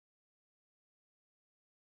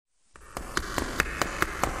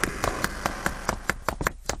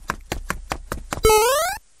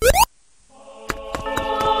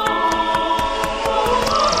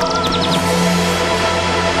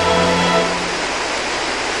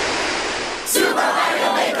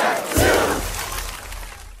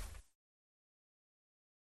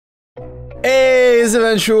Anyways,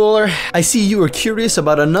 Adventurer, I see you are curious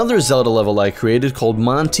about another Zelda level I created called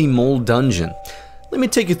Monty Mole Dungeon. Let me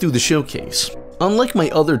take you through the showcase. Unlike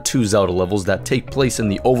my other two Zelda levels that take place in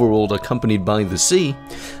the overworld accompanied by the sea,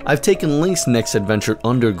 I've taken Link's next adventure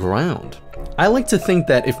underground. I like to think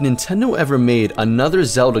that if Nintendo ever made another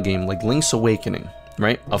Zelda game like Link's Awakening,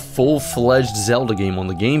 right, a full-fledged Zelda game on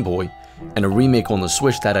the Game Boy, and a remake on the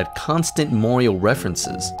Switch that had constant Mario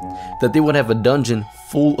references, that they would have a dungeon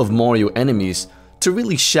full of Mario enemies to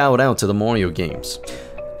really shout out to the Mario games.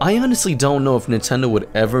 I honestly don't know if Nintendo would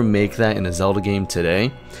ever make that in a Zelda game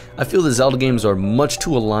today. I feel the Zelda games are much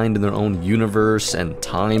too aligned in their own universe and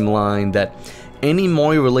timeline that any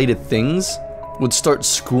Mario related things would start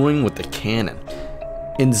screwing with the canon.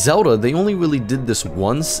 In Zelda, they only really did this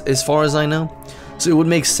once as far as I know, so it would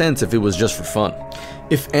make sense if it was just for fun.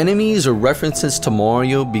 If enemies or references to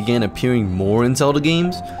Mario began appearing more in Zelda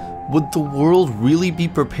games, would the world really be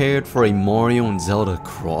prepared for a Mario and Zelda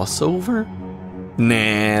crossover?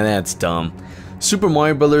 Nah, that's dumb. Super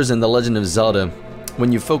Mario Bros. And The Legend of Zelda,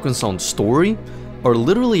 when you focus on story, are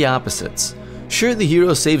literally opposites. Sure, the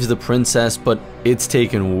hero saves the princess, but it's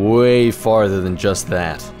taken way farther than just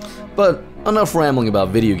that. But enough rambling about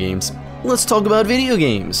video games, let's talk about video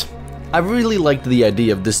games. I really liked the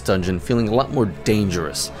idea of this dungeon feeling a lot more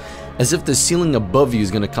dangerous, as if the ceiling above you is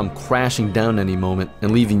going to come crashing down any moment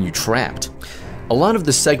and leaving you trapped. A lot of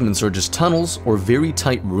the segments are just tunnels or very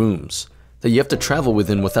tight rooms that you have to travel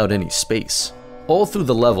within without any space. All through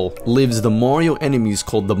the level lives the Mario enemies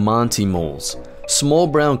called the Monty moles, small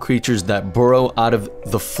brown creatures that burrow out of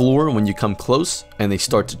the floor when you come close and they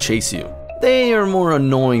start to chase you. They are more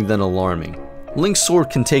annoying than alarming. Link's sword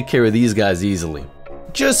can take care of these guys easily.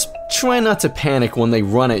 Just try not to panic when they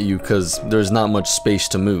run at you cause there's not much space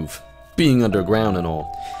to move, being underground and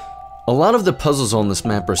all. A lot of the puzzles on this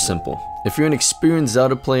map are simple. If you're an experienced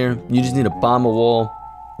Zelda player, you just need to bomb a wall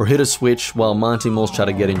or hit a switch while Monty moles try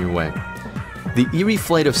to get in your way. The eerie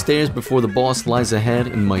flight of stairs before the boss lies ahead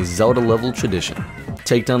in my Zelda level tradition.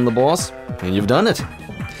 Take down the boss, and you've done it.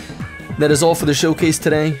 That is all for the showcase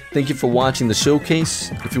today. Thank you for watching the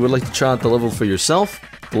showcase. If you would like to try out the level for yourself,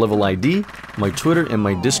 the level ID, my Twitter, and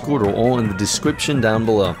my Discord are all in the description down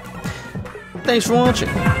below. Thanks for watching.